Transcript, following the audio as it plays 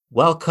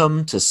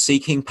Welcome to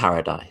Seeking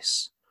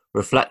Paradise,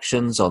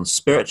 reflections on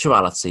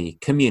spirituality,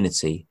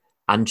 community,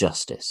 and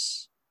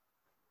justice.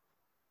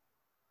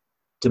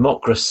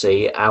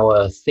 Democracy,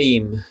 our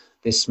theme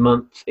this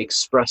month,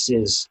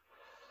 expresses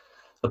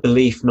a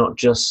belief not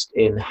just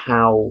in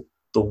how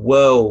the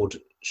world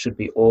should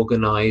be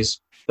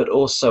organized, but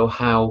also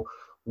how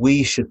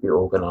we should be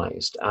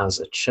organized as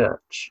a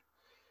church.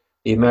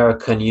 The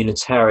American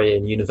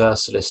Unitarian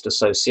Universalist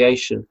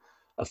Association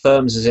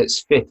affirms as its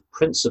fifth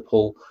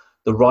principle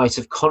the right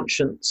of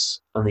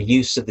conscience and the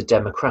use of the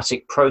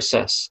democratic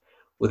process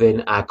within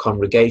our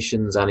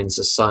congregations and in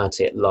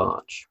society at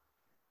large.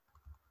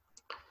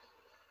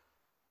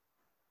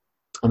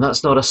 And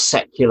that's not a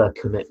secular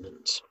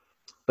commitment,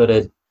 but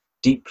a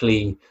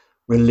deeply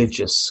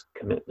religious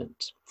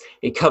commitment.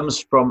 It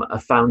comes from a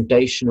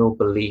foundational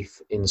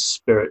belief in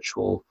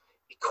spiritual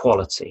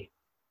equality.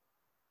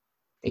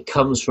 It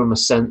comes from a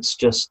sense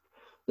just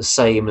the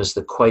same as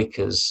the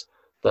Quakers,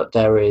 that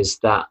there is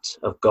that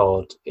of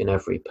God in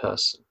every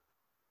person.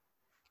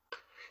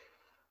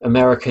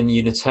 American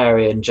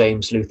Unitarian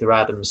James Luther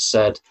Adams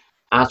said,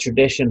 "Our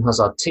tradition has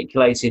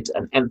articulated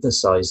and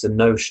emphasized the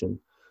notion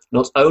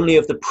not only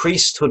of the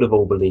priesthood of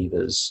all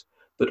believers,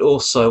 but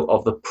also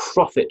of the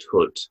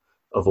prophethood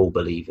of all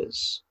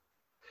believers.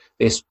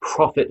 This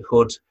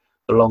prophethood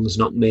belongs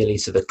not merely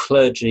to the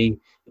clergy,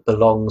 it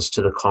belongs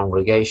to the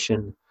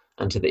congregation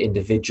and to the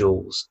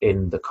individuals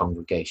in the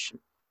congregation."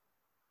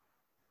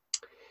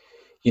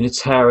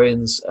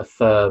 Unitarians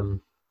affirm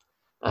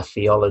a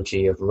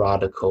theology of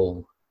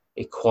radical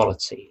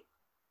equality.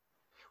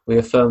 We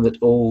affirm that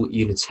all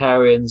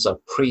Unitarians are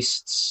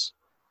priests,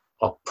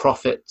 are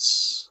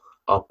prophets,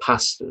 are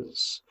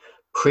pastors.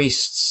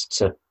 Priests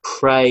to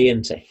pray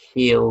and to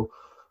heal,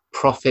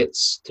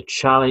 prophets to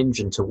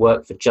challenge and to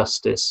work for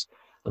justice,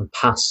 and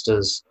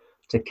pastors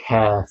to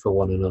care for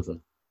one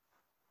another.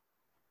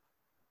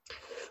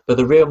 But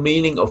the real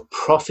meaning of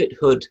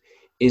prophethood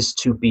is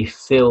to be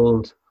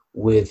filled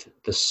with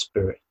the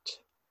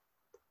Spirit.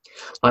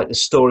 Like the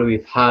story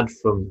we've had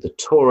from the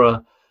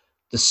Torah,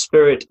 the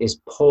Spirit is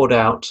poured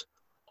out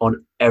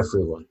on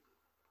everyone.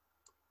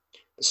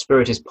 The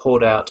Spirit is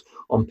poured out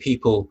on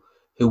people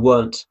who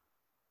weren't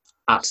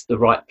at the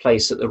right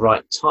place at the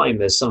right time.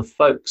 There's some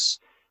folks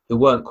who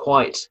weren't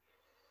quite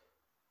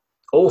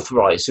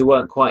authorized, who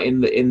weren't quite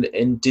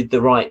did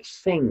the right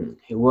thing,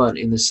 who weren't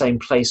in the same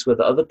place where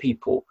the other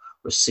people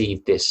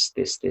received this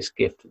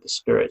gift of the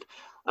Spirit.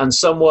 And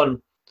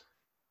someone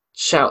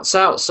shouts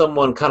out,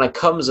 someone kind of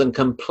comes and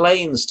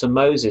complains to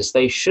Moses,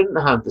 they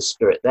shouldn't have the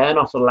Spirit. They're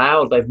not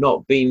allowed. They've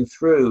not been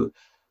through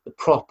the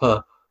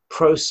proper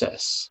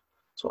process.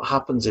 That's what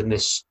happens in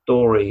this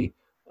story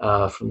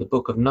from the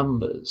book of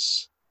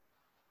Numbers.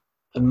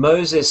 And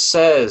Moses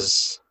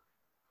says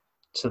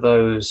to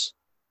those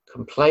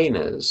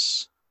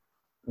complainers,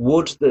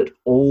 "Would that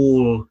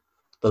all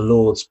the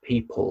Lord's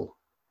people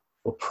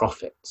were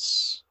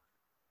prophets.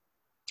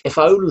 If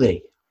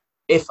only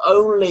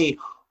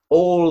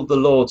all the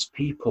Lord's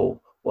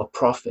people were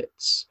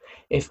prophets.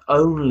 If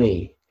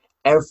only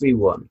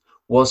everyone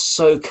was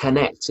so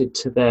connected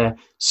to their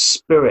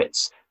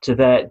spirits, to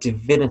their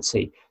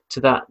divinity, to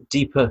that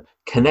deeper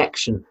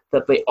connection,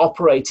 that they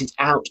operated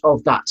out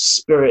of that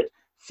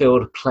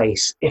Spirit-filled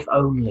place. If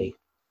only,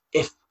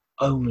 if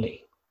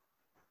only."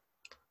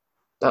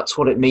 That's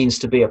what it means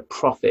to be a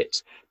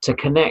prophet, to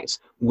connect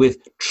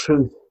with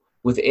truth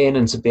within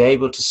and to be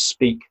able to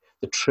speak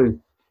the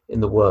truth in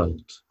the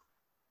world.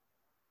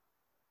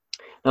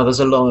 Now,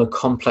 there's a long and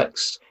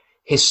complex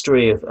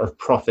history of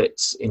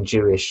prophets in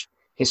Jewish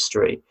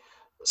history.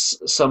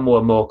 Some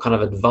were more kind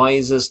of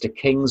advisors to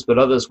kings, but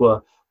others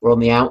were on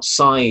the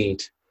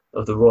outside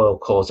of the royal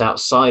court,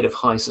 outside of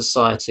high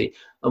society,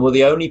 and were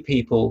the only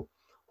people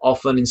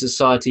often in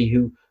society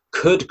who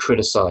could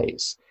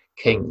criticize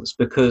kings,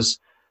 because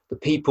the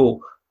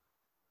people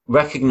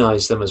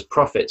recognized them as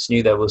prophets,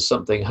 knew there was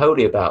something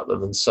holy about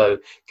them, and so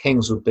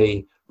kings would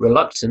be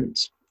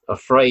reluctant,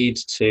 afraid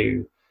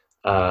to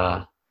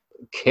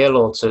kill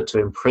or to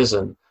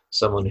imprison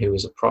someone who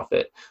was a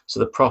prophet.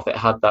 So the prophet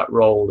had that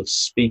role of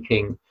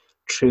speaking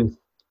truth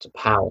to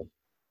power.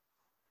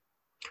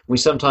 We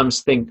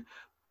sometimes think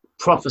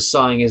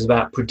prophesying is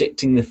about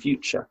predicting the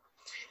future,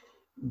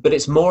 but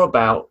it's more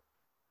about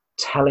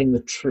telling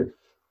the truth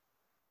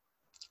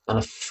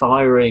and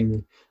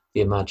firing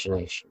the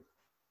imagination.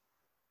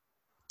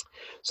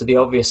 So the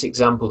obvious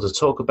example to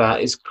talk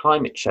about is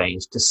climate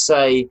change.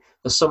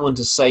 For someone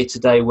to say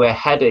today, we're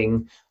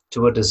heading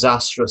to a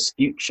disastrous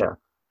future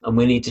and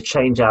we need to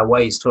change our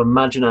ways to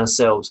imagine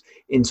ourselves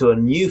into a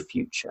new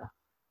future,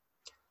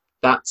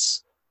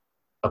 that's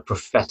a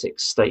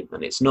prophetic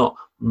statement. It's not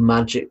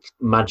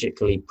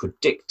magically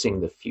predicting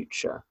the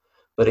future,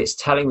 but it's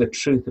telling the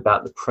truth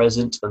about the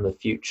present and the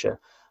future,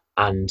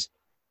 and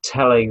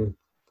telling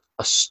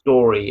a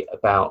story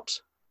about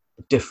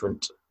a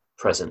different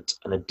present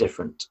and a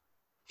different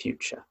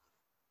future.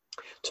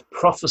 To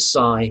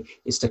prophesy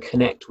is to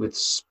connect with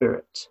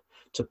Spirit.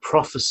 To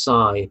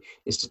prophesy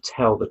is to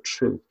tell the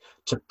truth.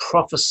 To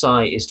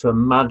prophesy is to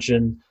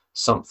imagine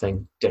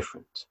something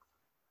different.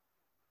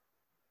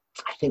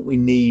 think we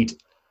need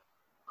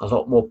a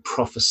lot more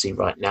prophecy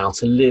right now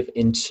to live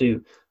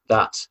into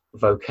that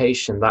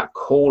vocation, that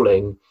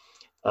calling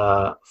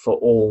for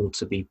all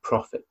to be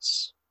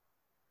prophets.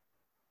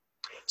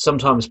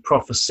 Sometimes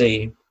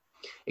prophecy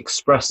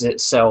expresses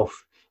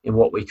itself in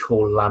what we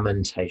call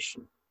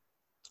lamentation,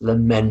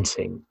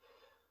 lamenting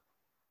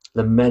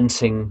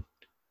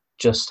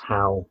just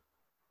how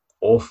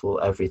awful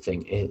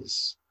everything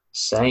is,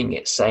 saying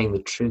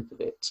the truth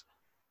of it.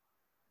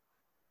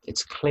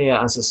 It's clear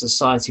as a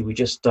society we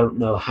just don't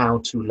know how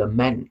to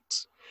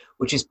lament,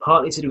 which is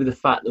partly to do with the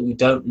fact that we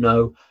don't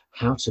know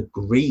how to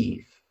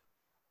grieve.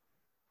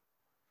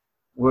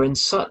 We're in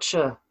such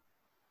a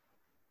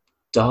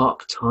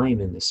dark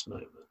time in this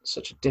moment,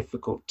 such a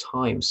difficult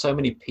time. So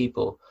many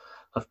people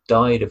have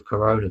died of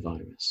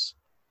coronavirus.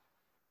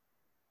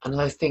 And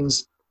though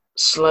things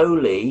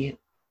slowly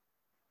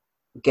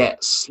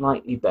get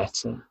slightly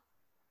better,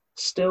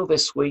 still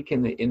this week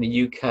in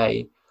the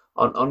UK,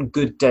 on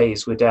good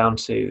days, we're down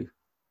to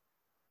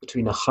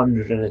between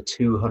 100 and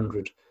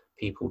 200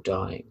 people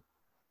dying.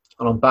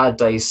 And on bad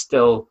days,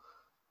 still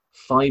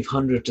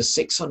 500 to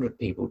 600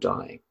 people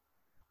dying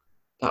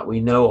that we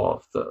know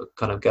of, that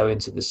kind of go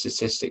into the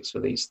statistics for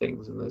these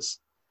things. And there's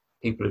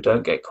people who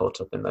don't get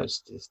caught up in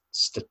those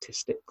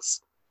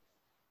statistics.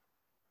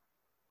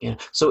 Yeah.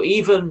 So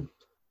even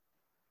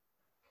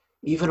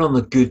on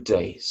the good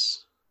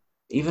days,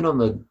 even on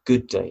the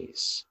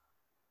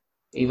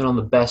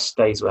best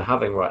days we're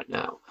having right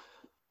now,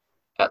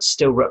 that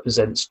still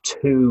represents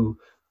 2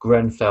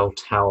 Grenfell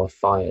Tower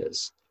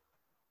fires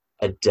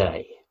a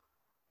day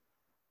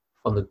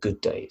on the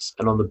good days.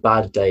 And on the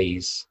bad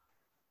days,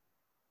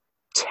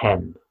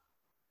 10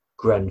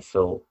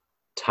 Grenfell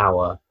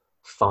Tower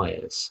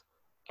fires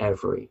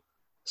every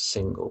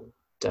single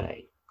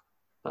day.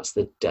 That's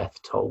the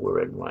death toll we're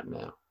in right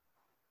now.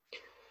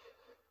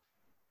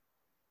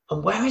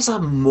 And where is our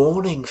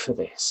mourning for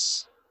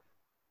this?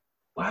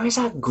 Where is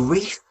our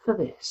grief for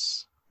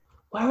this?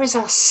 Where is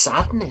our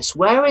sadness?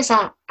 Where is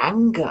our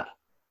anger?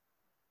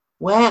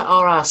 Where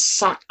are our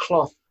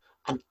sackcloth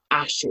and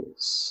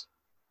ashes?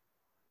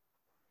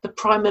 The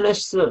Prime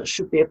Minister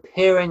should be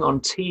appearing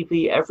on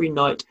TV every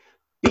night,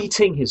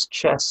 beating his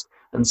chest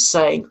and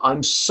saying,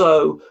 "I'm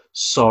so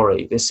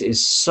sorry. This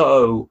is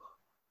so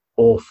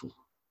awful."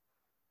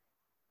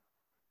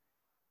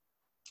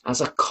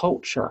 As a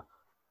culture,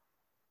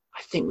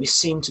 I think we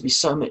seem to be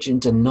so much in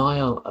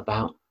denial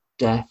about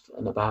death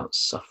and about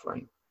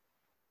suffering.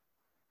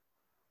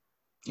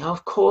 Now,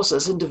 of course,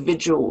 as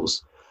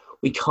individuals,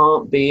 we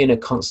can't be in a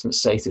constant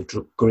state of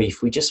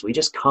grief. We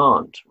just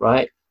can't,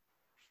 right?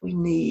 We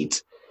need,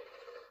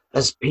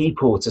 as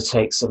people, to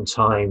take some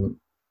time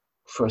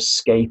for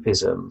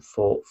escapism,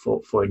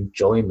 for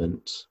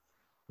enjoyment,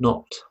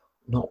 not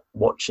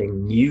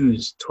watching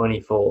news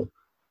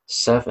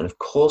 24/7. Of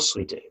course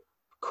we do.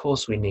 Of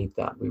course we need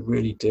that. We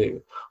really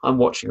do. I'm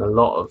watching a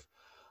lot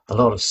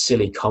of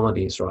silly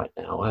comedies right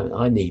now.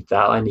 I need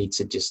that. I need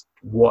to just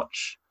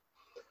watch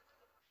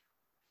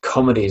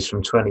comedies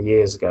from 20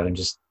 years ago and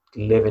just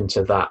live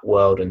into that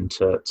world, and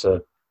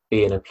to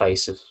be in a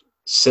place of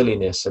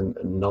silliness and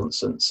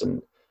nonsense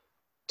and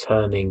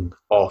turning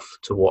off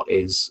to what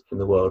is in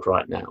the world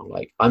right now.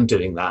 Like, I'm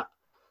doing that.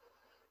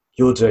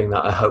 You're doing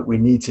that. I hope we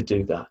need to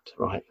do that,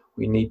 right?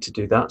 We need to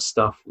do that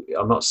stuff.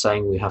 I'm not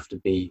saying we have to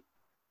be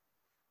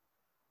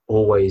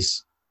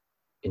always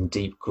in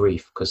deep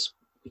grief, because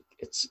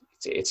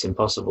it's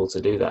impossible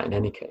to do that in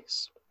any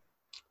case.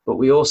 But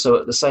we also,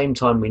 at the same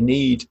time, we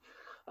need,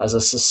 as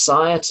a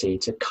society,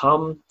 to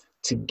come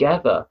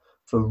together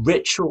for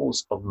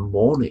rituals of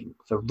mourning,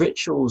 for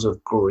rituals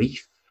of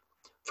grief,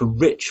 for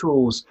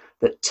rituals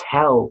that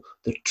tell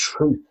the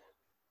truth,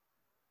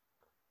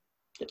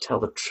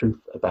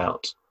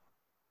 about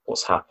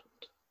what's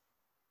happened.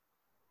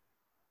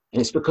 And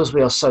it's because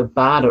we are so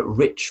bad at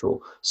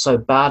ritual, so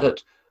bad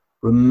at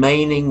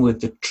remaining with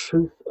the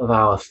truth of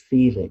our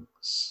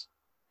feelings,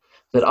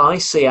 that I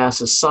see our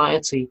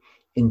society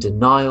in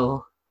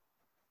denial,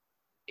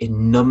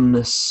 in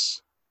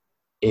numbness,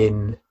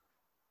 in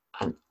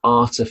an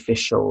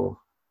artificial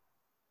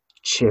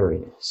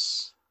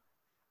cheeriness.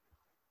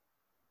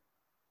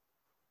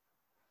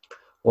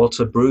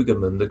 Walter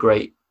Brueggemann, the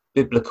great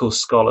biblical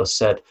scholar,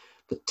 said,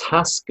 "The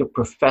task of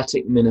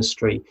prophetic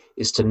ministry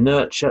is to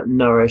nurture,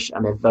 nourish,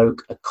 and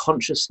evoke a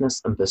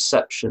consciousness and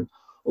perception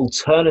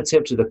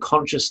alternative to the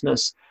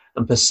consciousness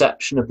and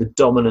perception of the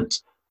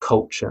dominant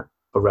culture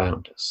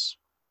around us."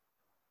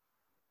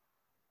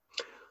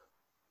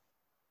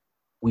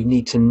 We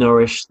need to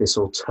nourish this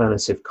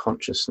alternative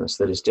consciousness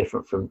that is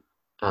different from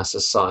our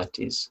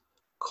society's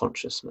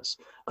consciousness,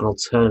 an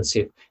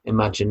alternative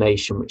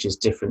imagination which is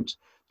different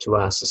to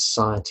our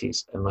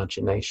society's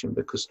imagination,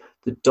 because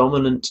the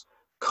dominant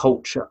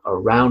culture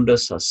around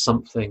us has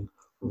something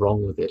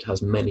wrong with it,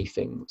 has many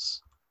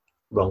things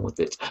wrong with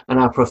it. And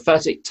our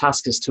prophetic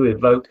task is to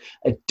evoke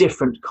a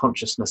different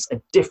consciousness,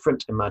 a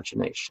different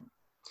imagination.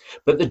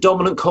 But the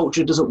dominant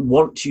culture doesn't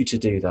want you to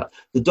do that.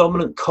 The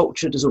dominant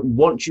culture doesn't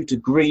want you to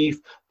grieve,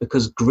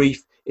 because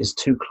grief is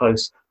too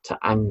close to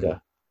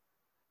anger.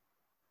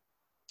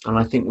 And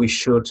I think we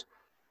should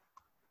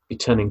be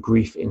turning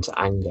grief into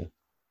anger.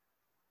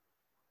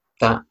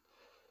 That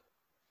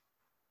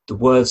the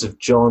words of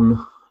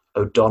John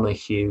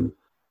O'Donoghue,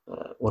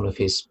 one of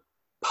his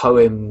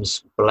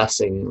poems,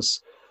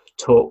 Blessings,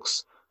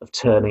 talks of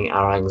turning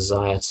our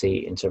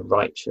anxiety into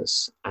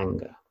righteous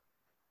anger.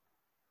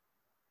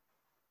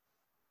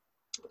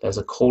 There's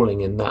a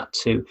calling in that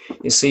too.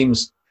 It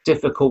seems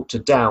difficult to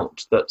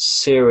doubt that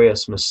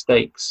serious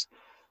mistakes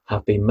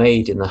have been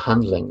made in the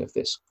handling of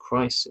this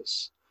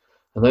crisis.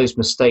 And those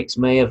mistakes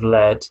may have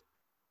led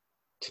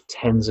to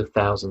tens of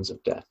thousands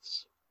of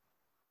deaths.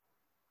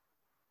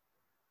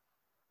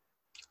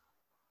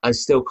 I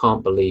still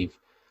can't believe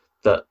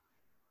that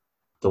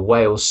the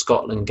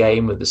Wales-Scotland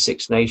game with the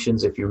Six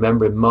Nations, if you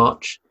remember in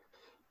March,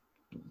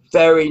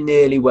 very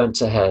nearly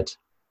went ahead.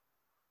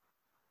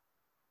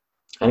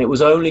 And it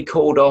was only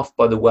called off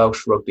by the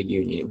Welsh Rugby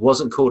Union. It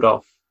wasn't called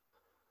off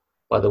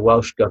by the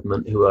Welsh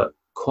government, who are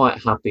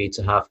quite happy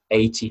to have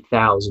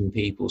 80,000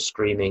 people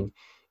streaming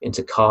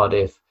into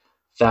Cardiff,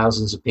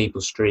 thousands of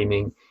people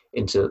streaming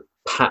into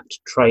packed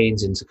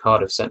trains into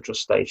Cardiff Central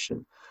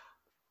Station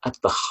at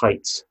the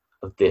height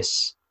of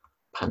this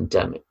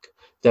pandemic.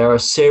 There are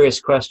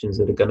serious questions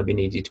that are going to be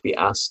needed to be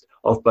asked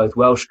of both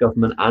Welsh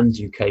government and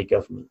UK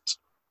government.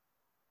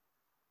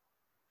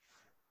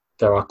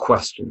 There are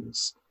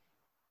questions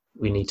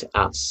we need to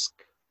ask.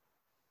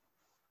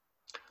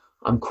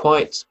 I'm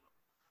quite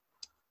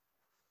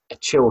a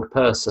chilled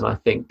person. I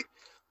think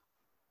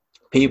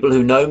people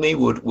who know me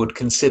would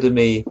consider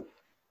me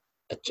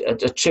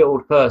a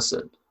chilled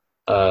person,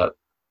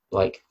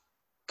 like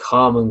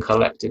calm and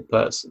collected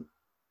person.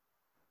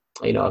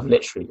 You know,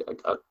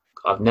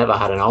 I've never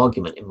had an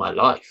argument in my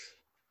life.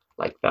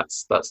 Like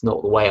that's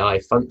not the way I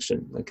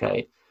function.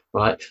 Okay,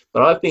 right?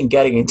 But I've been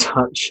getting in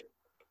touch.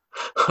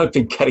 I've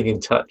been getting in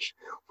touch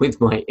with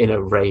my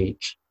inner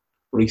rage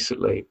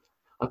recently.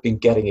 I've been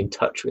getting in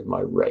touch with my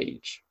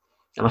rage,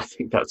 and I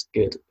think that's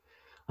good.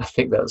 I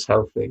think that's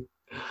healthy,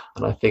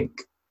 and I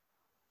think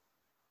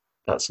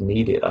that's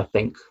needed. I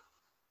think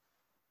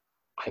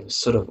I'm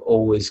sort of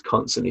always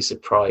constantly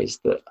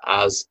surprised that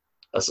as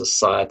a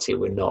society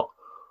we're not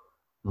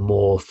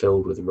more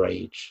filled with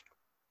rage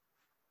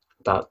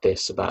about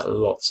this, about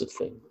lots of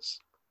things,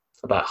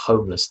 about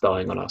homeless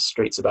dying on our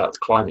streets, about the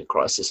climate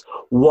crisis.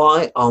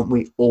 Why aren't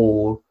we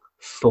all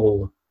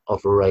full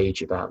of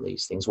rage about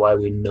these things? Why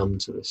are we numb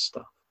to this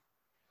stuff?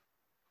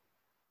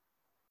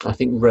 I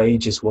think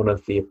rage is one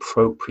of the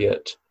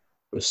appropriate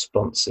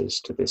responses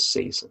to this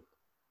season.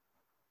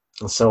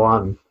 And so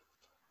I'm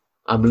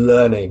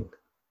learning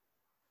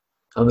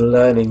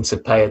to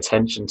pay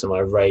attention to my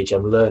rage.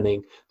 I'm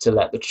learning to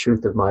let the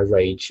truth of my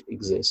rage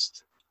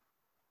exist,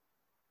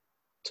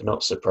 to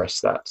not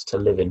suppress that, to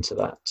live into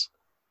that,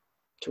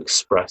 to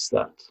express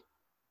that,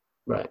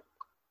 right?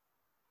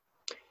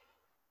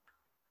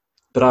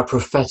 But our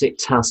prophetic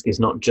task is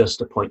not just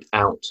to point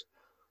out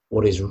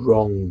what is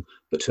wrong,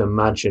 but to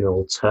imagine an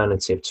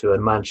alternative, to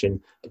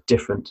imagine a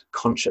different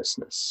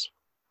consciousness,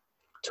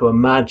 to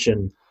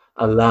imagine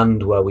a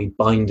land where we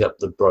bind up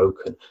the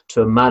broken,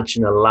 to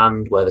imagine a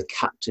land where the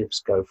captives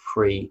go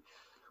free,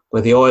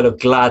 where the oil of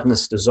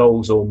gladness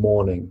dissolves all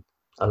mourning,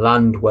 a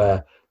land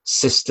where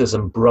sisters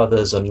and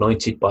brothers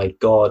anointed by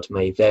God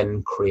may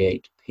then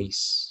create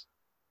peace,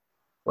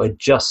 where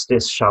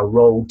justice shall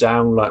roll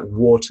down like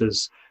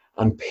waters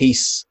and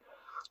peace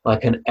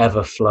like an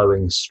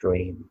ever-flowing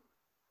stream.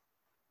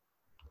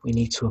 We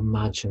need to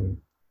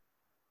imagine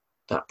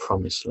that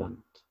promised land.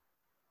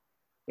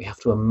 We have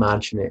to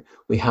imagine it.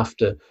 We have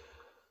to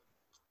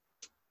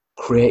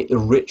create the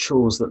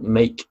rituals that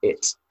make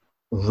it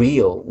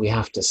real. We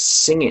have to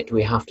sing it.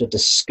 We have to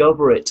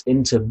discover it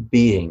into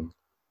being.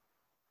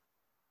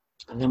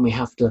 And then we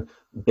have to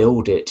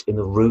build it in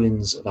the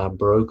ruins of our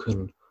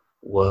broken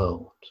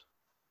world.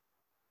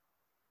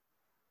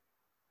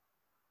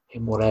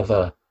 In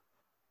whatever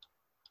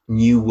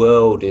new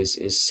world is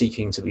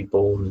seeking to be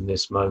born in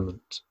this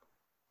moment.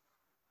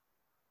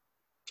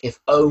 If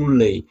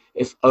only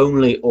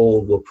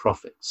all were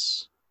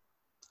prophets.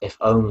 If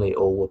only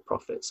all were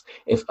prophets.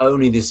 If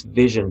only this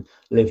vision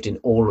lived in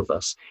all of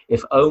us.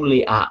 If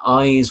only our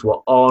eyes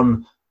were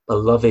on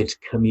beloved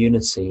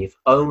community. If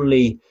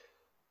only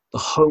the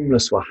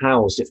homeless were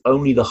housed. If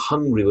only the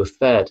hungry were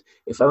fed.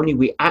 If only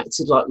we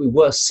acted like we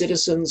were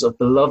citizens of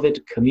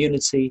beloved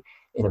community,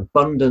 in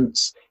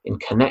abundance, in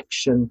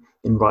connection,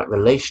 in right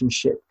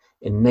relationship,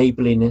 in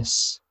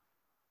neighborliness,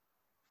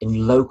 in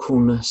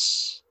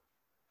localness,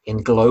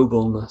 in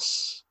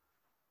globalness.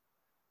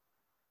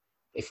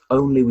 If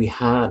only we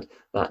had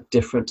that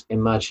different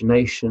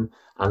imagination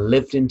and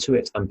lived into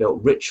it and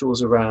built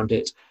rituals around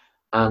it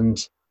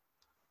and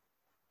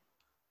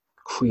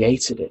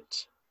created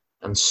it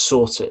and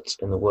sought it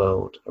in the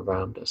world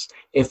around us.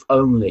 If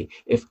only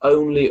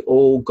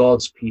all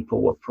God's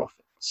people were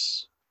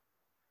prophets.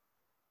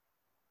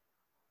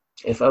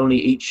 If only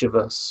each of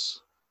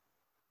us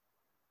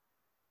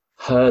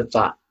heard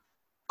that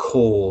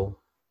call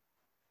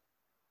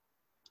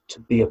to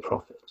be a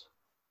prophet.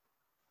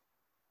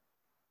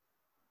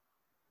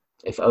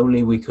 If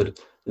only we could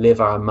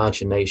live our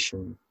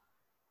imagination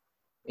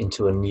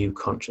into a new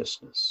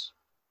consciousness,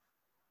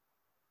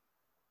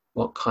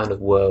 what kind of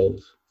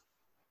world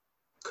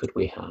could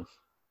we have?